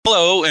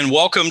Hello, and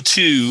welcome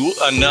to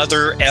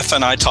another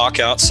F&I Talk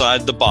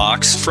Outside the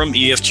Box from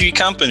EFG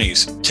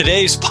Companies.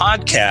 Today's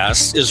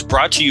podcast is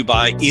brought to you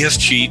by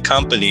EFG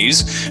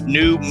Companies'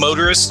 new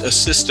Motorist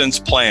Assistance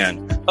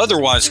Plan,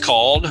 otherwise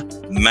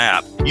called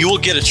MAP. You will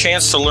get a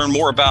chance to learn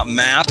more about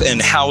MAP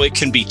and how it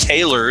can be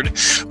tailored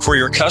for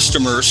your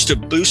customers to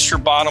boost your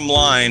bottom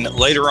line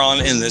later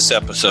on in this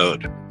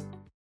episode.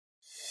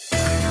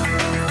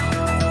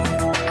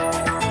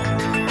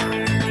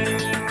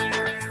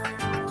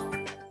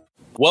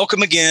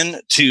 Welcome again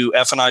to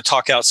F&I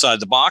Talk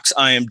Outside the Box.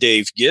 I am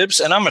Dave Gibbs,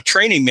 and I'm a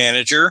training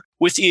manager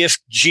with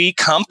EFG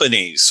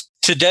Companies.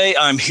 Today,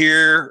 I'm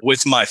here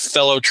with my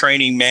fellow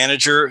training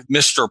manager,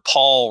 Mr.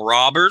 Paul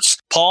Roberts.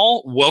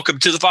 Paul, welcome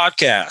to the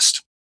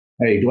podcast.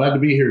 Hey, glad to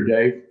be here,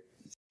 Dave.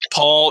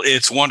 Paul,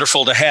 it's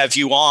wonderful to have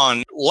you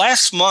on.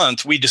 Last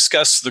month, we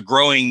discussed the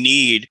growing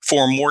need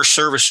for more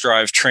service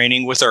drive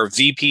training with our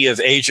VP of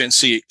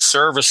Agency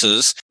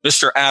Services,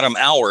 Mr. Adam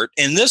Alwert.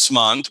 And this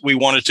month, we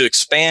wanted to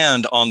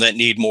expand on that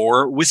need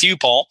more with you,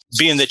 Paul,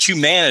 being that you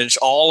manage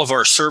all of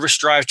our service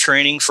drive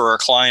training for our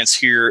clients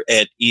here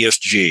at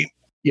EFG.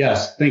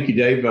 Yes, thank you,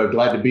 Dave.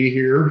 Glad to be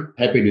here.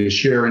 Happy to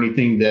share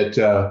anything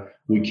that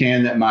we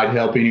can that might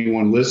help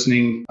anyone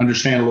listening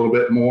understand a little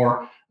bit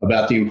more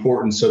about the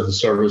importance of the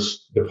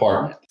service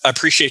department. I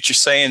appreciate you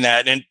saying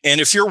that. And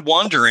if you're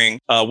wondering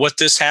what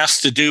this has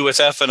to do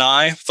with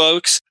F&I,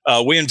 folks,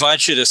 we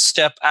invite you to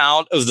step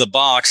out of the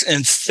box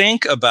and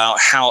think about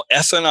how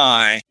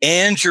F&I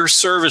and your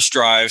service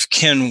drive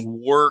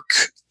can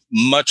work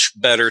much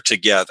better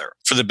together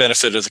for the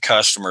benefit of the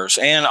customers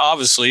and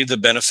obviously the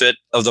benefit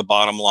of the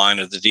bottom line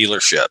of the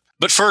dealership.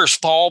 But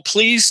first, Paul,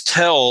 please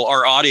tell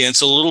our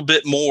audience a little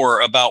bit more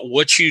about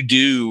what you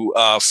do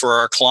for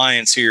our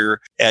clients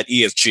here at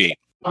EFG.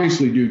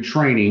 Obviously do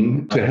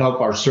training to help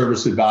our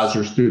service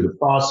advisors through the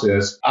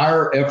process.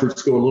 Our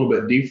efforts go a little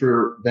bit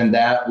deeper than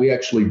that. We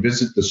actually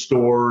visit the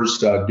stores,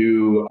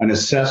 do an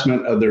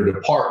assessment of their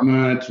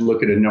department,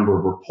 look at a number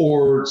of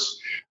reports,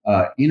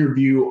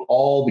 interview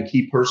all the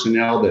key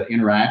personnel that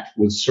interact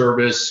with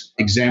service,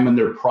 examine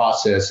their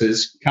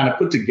processes, kind of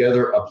put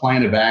together a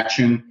plan of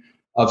action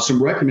of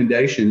some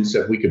recommendations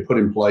that we could put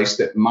in place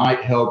that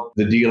might help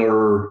the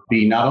dealer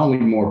be not only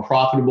more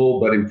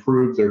profitable, but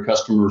improve their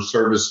customer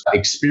service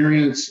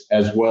experience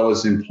as well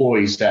as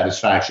employee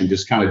satisfaction,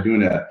 just kind of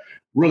doing a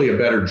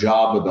better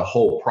job of the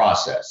whole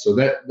process. So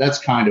that's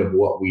kind of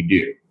what we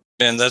do.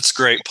 And that's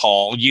great,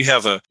 Paul. You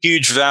have a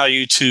huge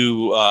value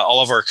to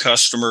all of our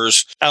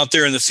customers out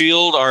there in the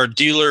field, our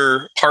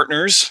dealer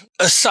partners.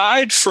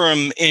 Aside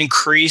from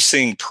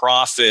increasing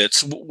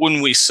profits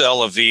when we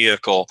sell a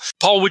vehicle,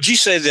 Paul, would you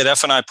say that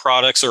F&I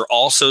products are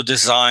also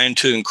designed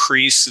to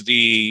increase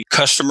the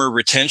customer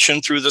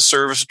retention through the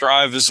service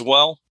drive as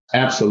well?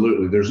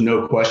 Absolutely. There's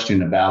no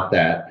question about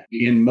that.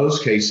 In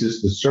most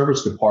cases, the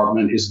service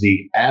department is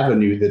the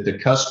avenue that the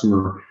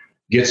customer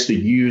gets to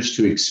use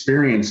to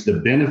experience the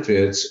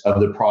benefits of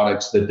the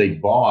products that they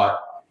bought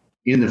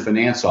in the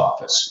finance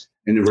office.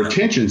 And the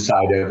retention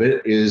side of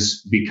it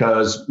is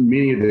because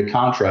many of the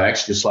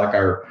contracts, just like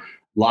our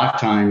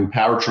lifetime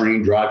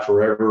powertrain Drive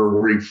Forever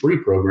Worry Free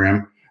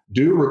program,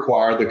 do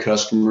require the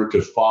customer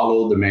to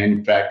follow the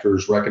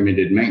manufacturer's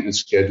recommended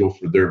maintenance schedule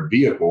for their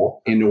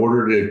vehicle in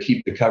order to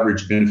keep the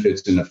coverage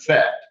benefits in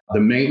effect.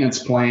 The maintenance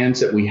plans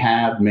that we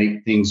have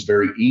make things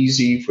very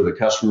easy for the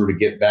customer to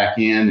get back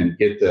in and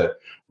get the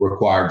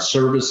required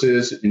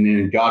services. And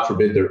then, God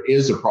forbid, there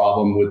is a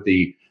problem with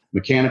the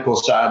mechanical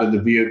side of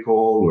the vehicle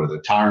or the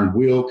tire and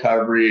wheel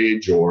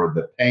coverage or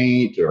the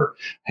paint or,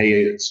 hey,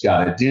 it's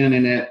got a dent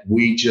in it.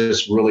 We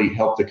just really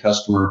help the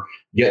customer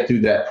get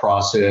through that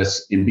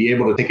process and be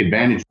able to take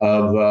advantage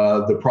of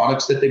the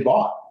products that they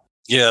bought.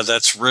 Yeah,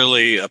 that's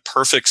really a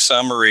perfect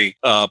summary,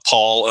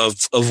 Paul,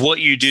 of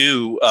what you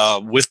do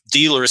with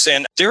dealers.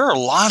 And there are a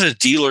lot of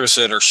dealers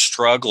that are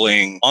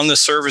struggling on the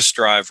service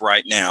drive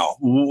right now.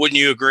 Wouldn't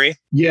you agree?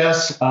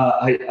 Yes,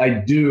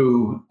 I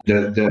do.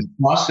 The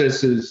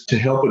processes to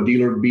help a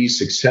dealer be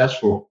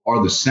successful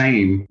are the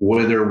same,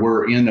 whether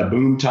we're in a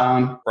boom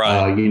time,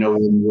 right.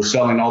 When we're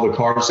selling all the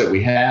cars that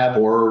we have,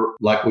 or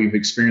like we've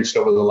experienced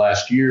over the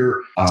last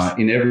year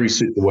in every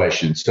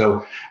situation.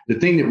 So the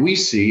thing that we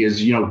see is,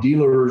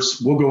 dealers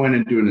will go in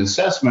and do an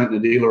assessment.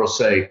 And the dealer will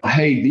say,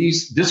 hey,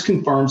 this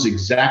confirms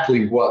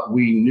exactly what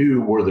we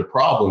knew were the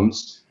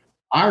problems.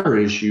 Our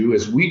issue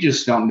is we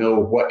just don't know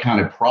what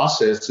kind of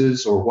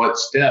processes or what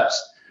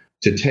steps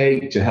to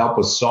take to help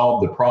us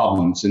solve the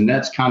problems. And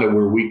that's kind of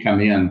where we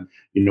come in.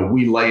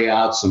 We lay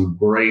out some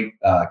great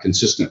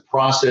consistent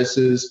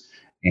processes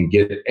and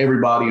get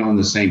everybody on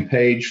the same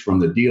page, from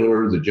the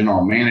dealer, the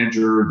general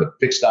manager, the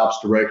fixed ops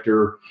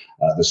director,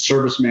 the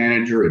service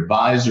manager,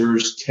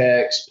 advisors,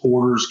 techs,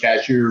 porters,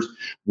 cashiers.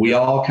 We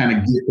all kind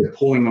of get to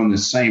pulling on the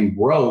same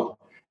rope.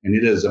 And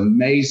it is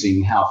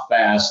amazing how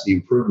fast the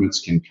improvements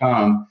can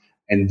come.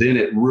 And then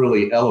it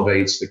really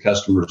elevates the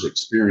customer's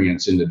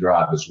experience in the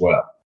drive as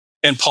well.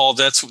 And Paul,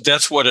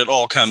 that's what it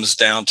all comes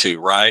down to,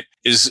 right?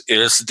 Is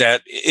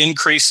that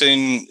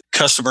increasing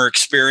customer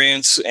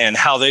experience and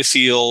how they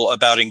feel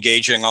about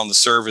engaging on the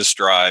service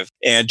drive,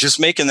 and just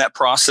making that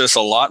process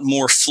a lot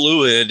more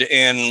fluid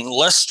and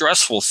less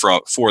stressful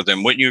for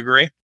them. Wouldn't you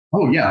agree?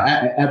 Oh,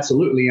 yeah,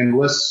 absolutely. And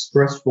less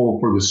stressful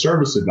for the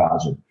service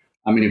advisor.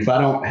 I mean, if I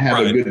don't have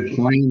a good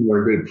plan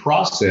or a good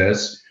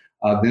process,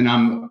 then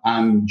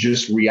I'm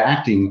just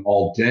reacting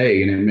all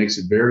day, and it makes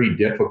it very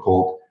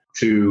difficult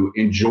to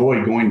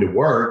enjoy going to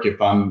work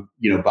if I'm,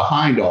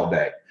 behind all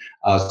day.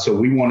 So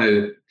we want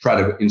to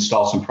try to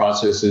install some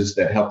processes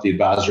that help the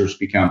advisors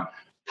become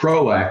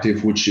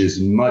proactive, which is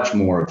much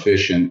more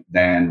efficient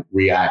than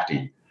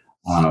reacting.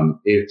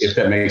 If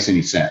that makes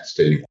any sense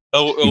to anyone.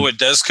 Oh, it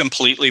does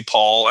completely,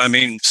 Paul. I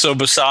mean, so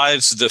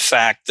besides the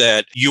fact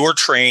that your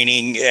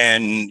training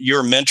and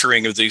your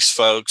mentoring of these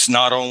folks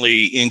not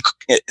only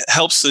it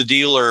helps the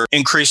dealer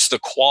increase the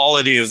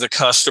quality of the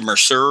customer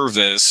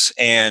service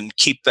and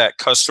keep that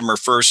customer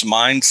first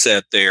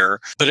mindset there,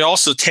 but it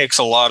also takes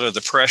a lot of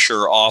the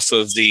pressure off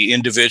of the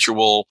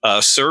individual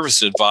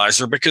service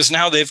advisor, because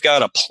now they've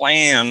got a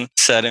plan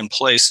set in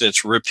place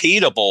that's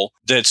repeatable,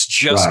 that's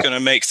just going to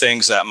make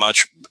things that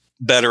much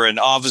better and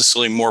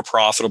obviously more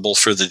profitable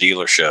for the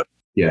dealership.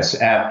 Yes,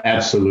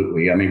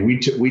 absolutely. I mean,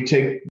 we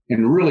take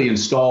and really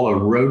install a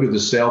road to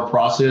the sale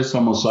process,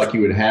 almost like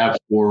you would have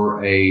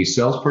for a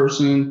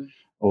salesperson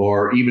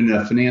or even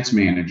a finance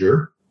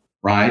manager,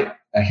 right?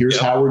 Here's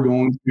how we're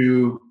going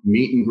to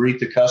meet and greet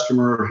the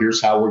customer.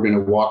 Here's how we're going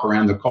to walk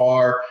around the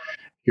car.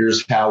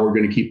 Here's how we're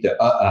going to keep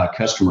the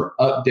customer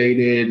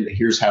updated.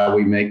 Here's how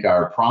we make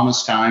our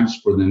promise times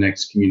for the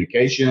next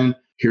communication.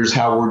 Here's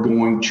how we're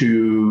going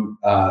to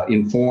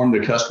inform the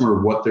customer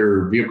of what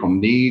their vehicle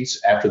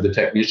needs after the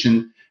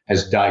technician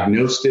has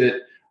diagnosed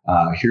it.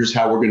 Here's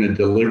how we're going to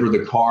deliver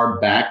the car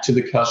back to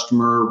the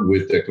customer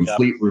with a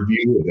complete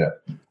review of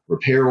the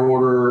repair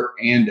order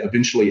and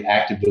eventually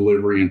active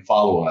delivery and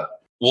follow-up.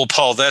 Well,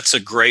 Paul, that's a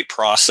great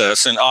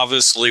process. And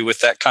obviously with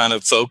that kind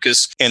of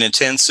focus and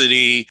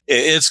intensity,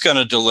 it's going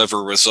to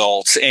deliver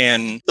results.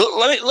 And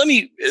let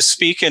me,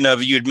 speaking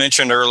of, you'd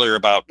mentioned earlier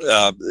about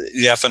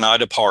the F&I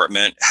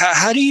department,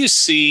 how do you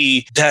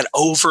see that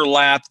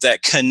overlap,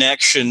 that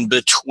connection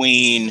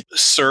between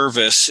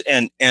service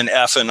and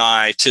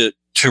F&I to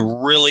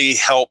really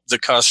help the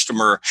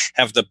customer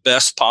have the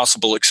best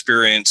possible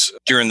experience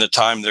during the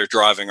time they're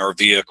driving our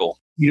vehicle?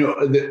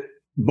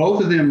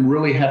 Both of them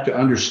really have to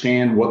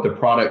understand what the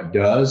product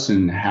does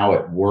and how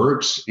it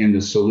works and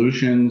the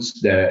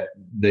solutions that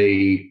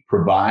they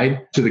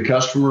provide to the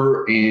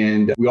customer.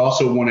 And we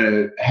also want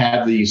to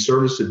have the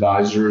service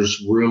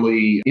advisors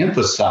really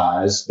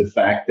emphasize the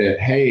fact that,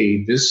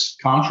 hey, this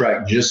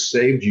contract just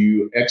saved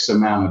you X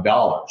amount of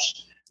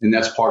dollars. And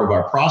that's part of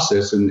our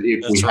process. And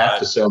if we have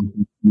to sell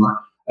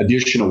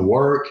additional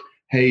work,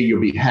 hey,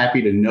 you'll be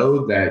happy to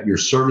know that your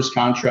service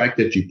contract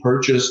that you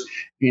purchased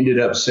ended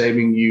up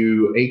saving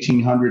you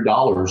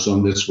 $1,800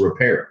 on this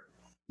repair.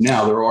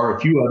 Now, there are a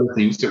few other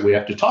things that we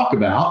have to talk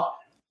about,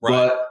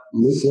 but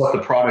look what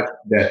the product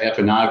that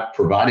F&I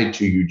provided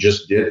to you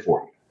just did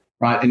for you,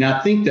 right? And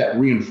I think that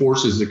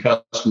reinforces the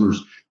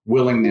customer's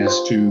willingness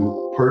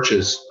to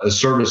purchase a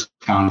service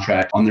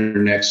contract on their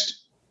next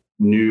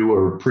new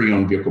or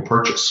pre-owned vehicle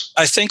purchase.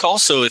 I think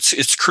also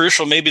it's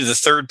crucial. Maybe the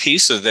third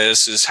piece of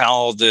this is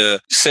how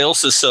the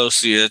sales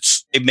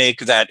associates make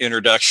that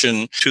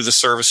introduction to the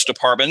service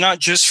department, not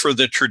just for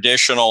the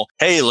traditional,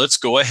 hey, let's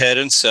go ahead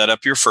and set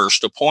up your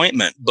first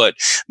appointment, but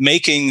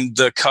making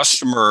the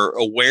customer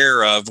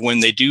aware of when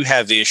they do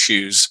have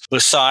issues,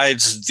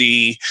 besides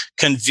the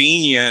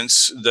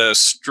convenience, the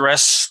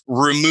stress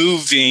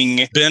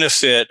removing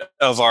benefit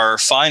of our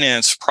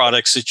finance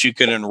products that you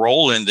can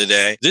enroll in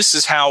today. This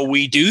is how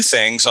we do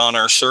things on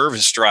our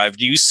service drive.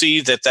 Do you see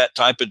that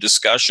type of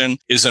discussion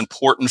is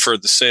important for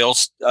the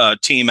sales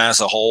team as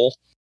a whole?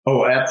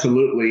 Oh,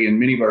 absolutely. In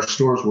many of our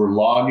stores, we're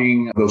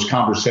logging those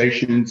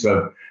conversations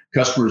of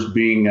customers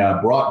being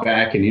brought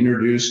back and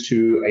introduced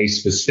to a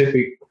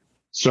specific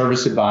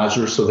service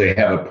advisor, so they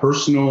have a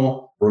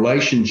personal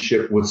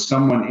relationship with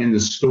someone in the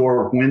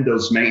store when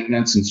those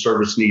maintenance and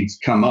service needs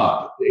come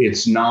up.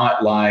 It's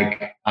not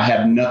like I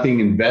have nothing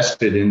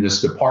invested in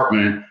this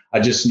department. I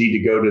just need to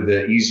go to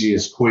the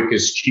easiest,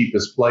 quickest,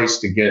 cheapest place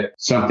to get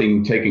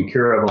something taken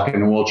care of, like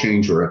an oil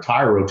change or a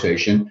tire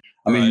rotation.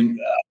 I mean,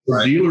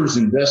 dealers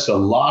invest a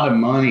lot of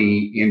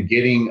money in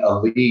getting a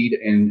lead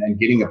and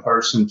getting a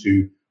person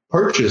to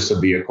purchase a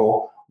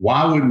vehicle.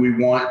 Why would we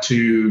want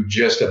to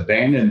just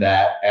abandon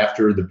that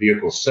after the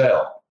vehicle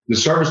sale? The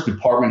service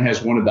department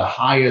has one of the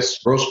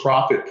highest gross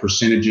profit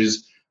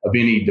percentages of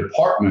any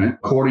department.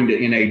 According to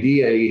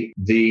NADA,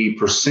 the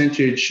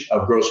percentage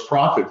of gross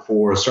profit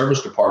for a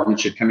service department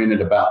should come in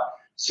at about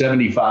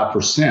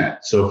 75%.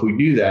 So if we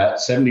do that,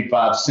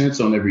 75 cents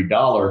on every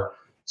dollar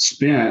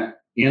spent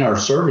in our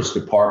service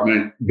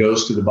department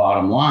goes to the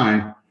bottom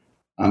line.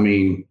 I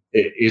mean,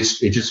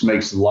 it just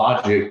makes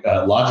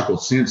logical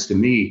sense to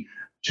me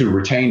to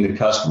retain the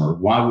customer.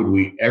 Why would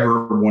we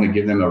ever want to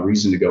give them a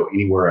reason to go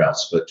anywhere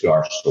else but to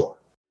our store?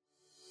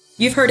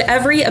 You've heard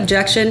every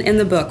objection in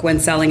the book when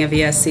selling a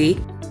VSC.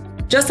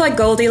 Just like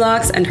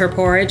Goldilocks and her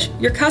porridge,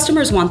 your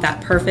customers want that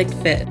perfect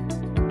fit.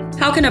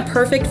 How can a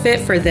perfect fit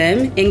for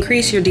them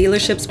increase your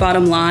dealership's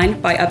bottom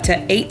line by up to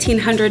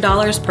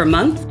 $1,800 per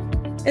month?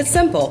 It's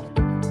simple.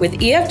 With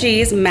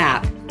EFG's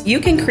MAP,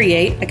 you can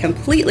create a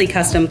completely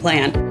custom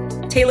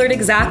plan, tailored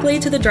exactly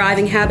to the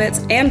driving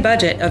habits and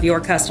budget of your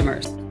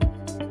customers.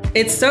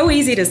 It's so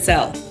easy to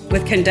sell,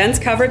 with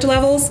condensed coverage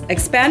levels,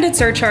 expanded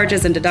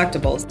surcharges and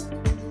deductibles,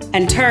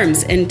 and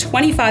terms in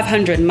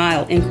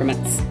 2,500-mile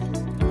increments.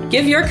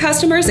 Give your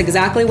customers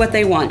exactly what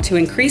they want to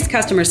increase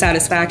customer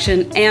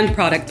satisfaction and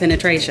product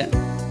penetration.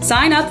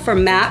 Sign up for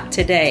MAP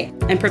today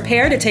and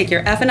prepare to take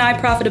your F&I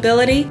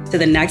profitability to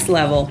the next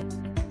level.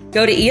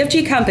 Go to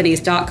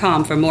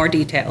efgcompanies.com for more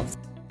details.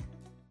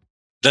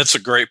 That's a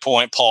great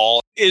point,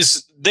 Paul.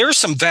 Is there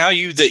some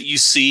value that you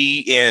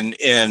see in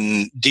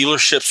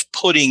dealerships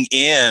putting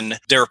in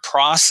their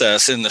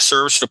process in the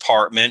service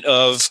department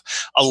of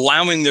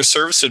allowing their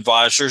service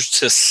advisors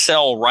to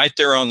sell right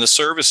there on the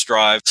service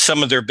drive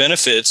some of their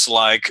benefits,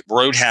 like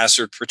road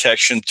hazard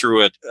protection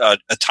through a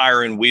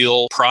tire and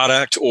wheel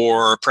product,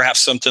 or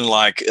perhaps something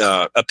like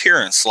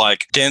appearance,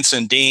 like dents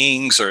and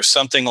dings, or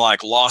something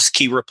like lost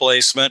key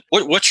replacement?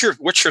 What's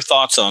your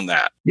thoughts on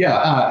that? Yeah,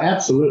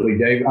 absolutely,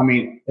 Dave. I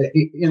mean,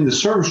 in the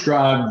service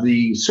drive,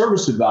 the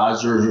service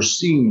advisors are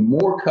seeing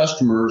more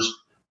customers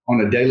on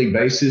a daily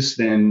basis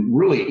than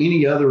really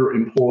any other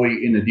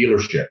employee in a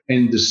dealership.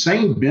 And the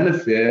same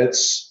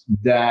benefits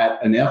that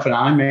an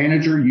F&I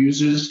manager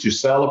uses to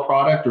sell a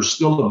product are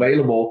still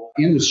available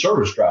in the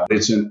service drive.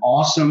 It's an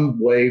awesome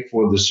way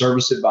for the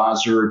service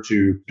advisor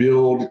to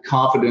build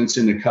confidence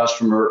in the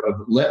customer of,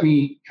 let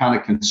me kind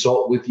of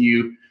consult with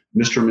you,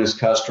 Mr. and Ms.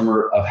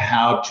 Customer, of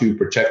how to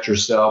protect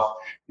yourself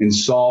and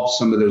solve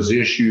some of those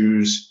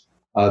issues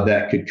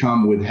that could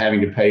come with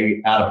having to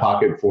pay out of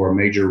pocket for a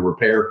major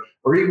repair,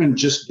 or even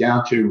just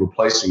down to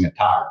replacing a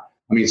tire.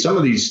 I mean, some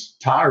of these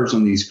tires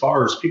on these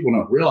cars, people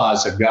don't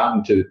realize have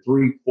gotten to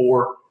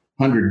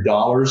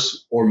 $300-400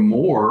 or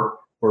more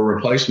for a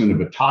replacement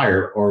of a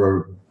tire,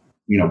 or,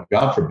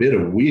 God forbid, a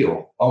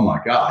wheel. Oh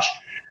my gosh.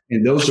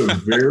 And those are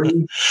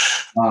very,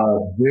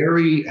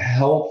 very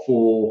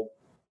helpful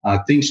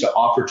things to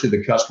offer to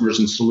the customers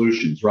and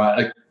solutions,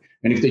 right?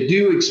 And if they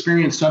do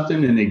experience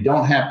something and they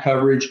don't have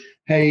coverage,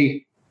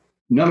 hey,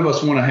 none of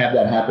us want to have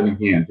that happen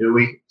again, do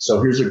we?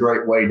 So here's a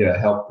great way to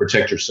help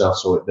protect yourself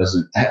so it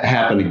doesn't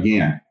happen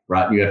again,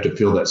 right? You have to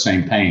feel that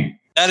same pain.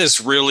 That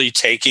is really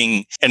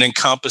taking and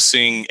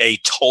encompassing a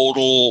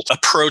total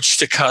approach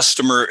to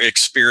customer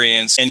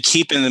experience and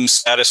keeping them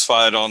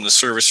satisfied on the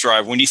service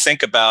drive. When you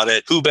think about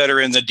it, who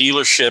better in the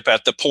dealership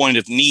at the point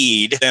of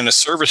need than a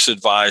service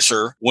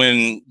advisor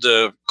when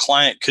the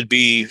client could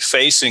be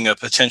facing a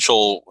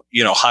potential,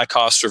 high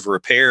cost of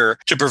repair,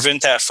 to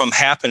prevent that from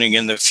happening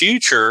in the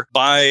future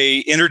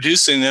by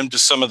introducing them to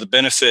some of the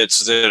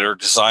benefits that are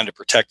designed to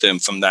protect them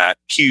from that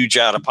huge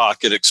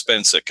out-of-pocket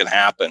expense that can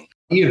happen.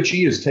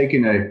 EFG has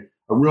taken a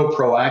real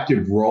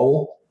proactive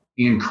role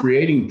in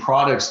creating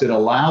products that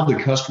allow the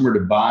customer to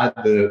buy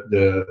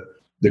the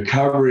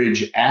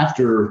coverage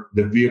after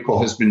the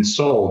vehicle has been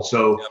sold.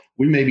 So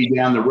we may be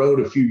down the road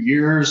a few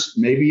years.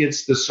 Maybe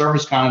it's the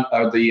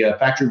the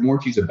factory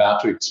warranty is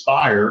about to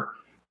expire.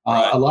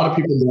 A lot of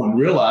people don't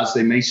realize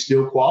they may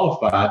still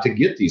qualify to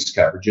get these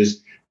coverages.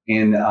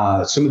 And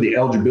some of the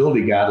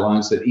eligibility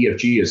guidelines that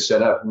EFG has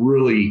set up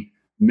really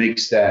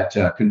makes that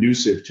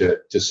conducive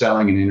to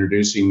selling and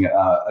introducing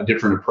a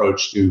different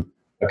approach to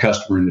a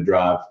customer in the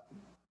drive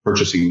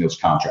purchasing those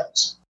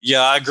contracts.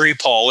 Yeah, I agree,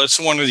 Paul. It's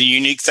one of the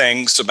unique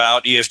things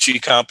about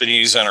EFG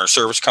companies and our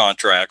service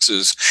contracts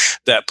is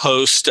that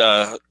post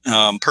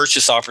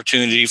purchase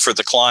opportunity for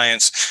the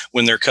clients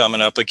when they're coming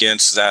up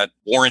against that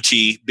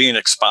warranty being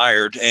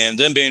expired and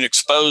then being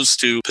exposed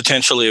to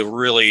potentially a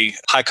really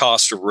high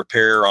cost of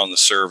repair on the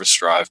service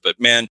drive. But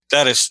man,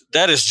 that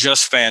is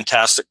just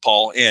fantastic,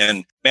 Paul.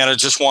 And man, I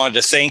just wanted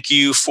to thank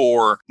you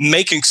for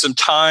making some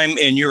time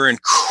in your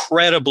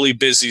incredibly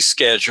busy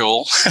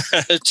schedule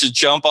to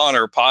jump on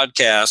our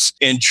podcast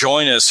and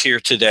join us here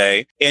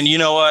today. And you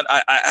know what?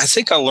 I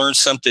think I learned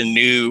something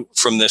new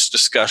from this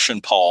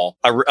discussion, Paul.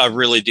 I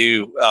really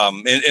do.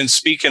 And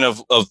speaking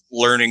of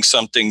learning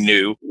something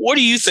new, what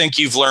do you think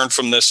you've learned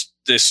from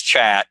this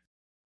chat?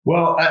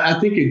 Well, I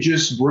think it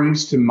just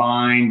brings to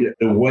mind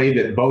the way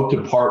that both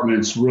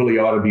departments really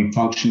ought to be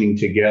functioning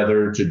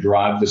together to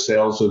drive the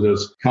sales of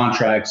those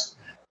contracts.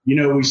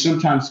 We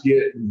sometimes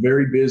get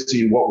very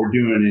busy in what we're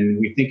doing, and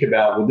we think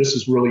about, well, this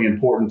is really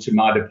important to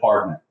my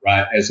department,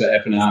 right, as an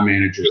F&I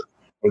manager,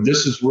 or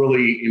this is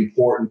really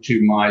important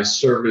to my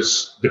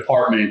service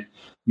department.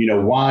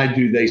 Why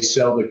do they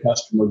sell the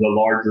customer the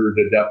larger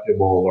deductible,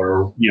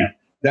 or,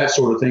 that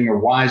sort of thing, or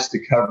why is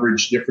the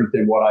coverage different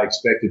than what I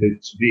expected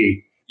it to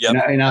be? Yep.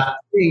 And I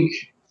think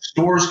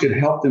stores could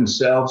help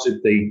themselves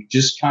if they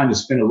just kind of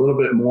spend a little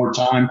bit more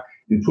time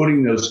in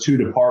putting those two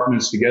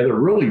departments together,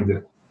 really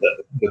the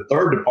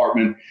third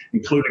department,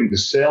 including the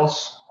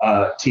sales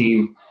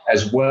team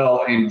as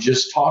well, and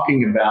just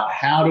talking about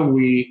how do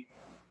we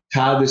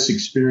tie this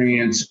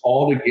experience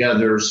all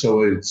together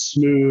so it's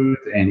smooth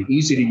and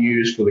easy to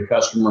use for the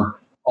customer,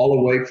 all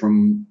the way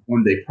from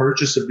when they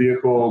purchase a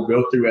vehicle,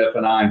 go through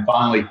F&I, and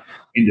finally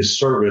into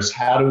service.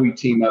 How do we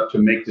team up to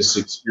make this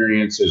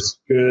experience as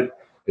good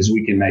as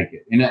we can make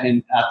it?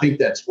 And I think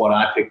that's what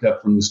I picked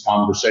up from this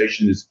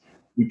conversation is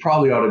we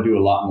probably ought to do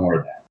a lot more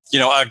of that.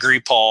 I agree,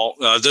 Paul.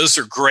 Those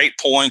are great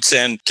points.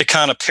 And to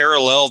kind of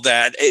parallel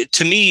that,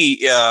 to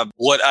me,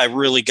 what I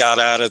really got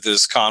out of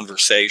this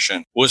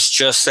conversation was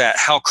just that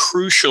how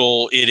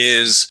crucial it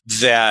is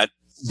that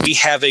we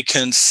have a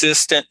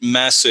consistent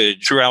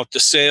message throughout the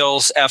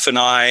sales,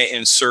 F&I,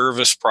 and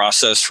service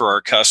process for our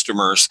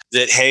customers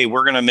that, hey,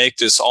 we're going to make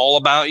this all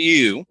about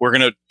you. We're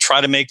going to try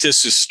to make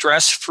this as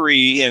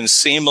stress-free and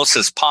seamless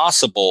as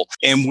possible.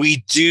 And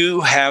we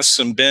do have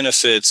some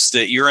benefits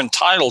that you're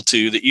entitled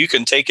to that you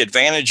can take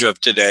advantage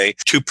of today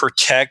to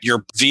protect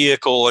your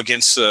vehicle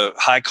against the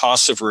high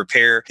cost of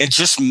repair and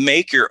just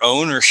make your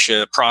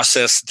ownership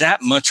process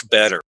that much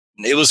better.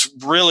 It was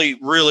really,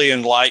 really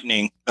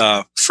enlightening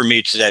for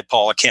me today,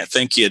 Paul. I can't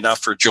thank you enough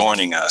for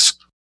joining us.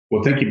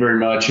 Well, thank you very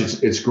much.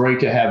 It's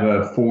great to have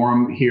a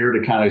forum here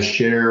to kind of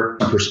share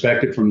a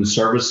perspective from the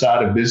service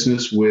side of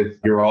business with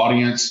your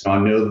audience. I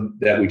know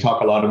that we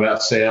talk a lot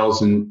about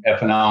sales and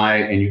F&I,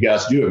 and you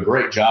guys do a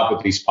great job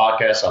with these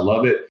podcasts. I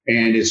love it.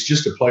 And it's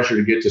just a pleasure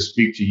to get to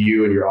speak to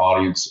you and your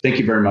audience. Thank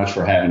you very much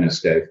for having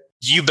us, Dave.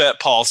 You bet,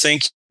 Paul.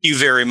 Thank you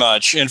very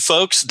much. And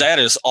folks, that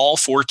is all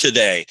for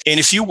today. And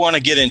if you want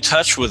to get in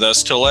touch with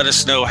us to let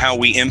us know how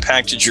we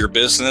impacted your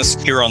business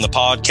here on the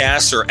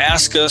podcast or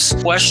ask us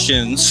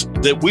questions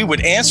that we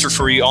would answer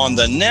for you on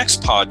the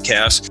next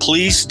podcast,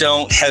 please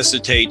don't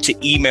hesitate to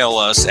email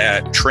us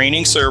at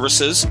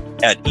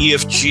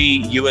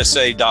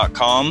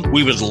trainingservices@efgusa.com.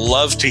 We would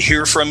love to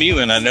hear from you,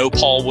 and I know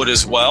Paul would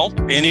as well.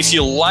 And if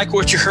you like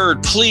what you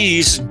heard,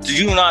 please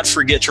do not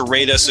forget to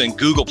rate us in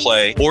Google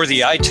Play or the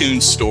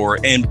iTunes Store,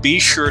 and be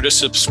sure to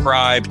subscribe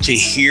to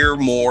hear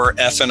more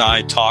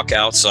F&I talk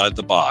outside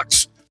the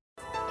box.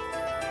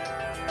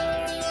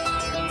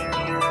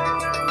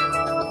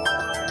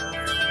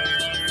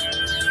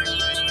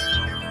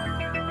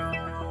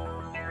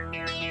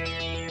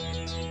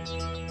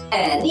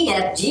 An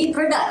EFG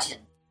production.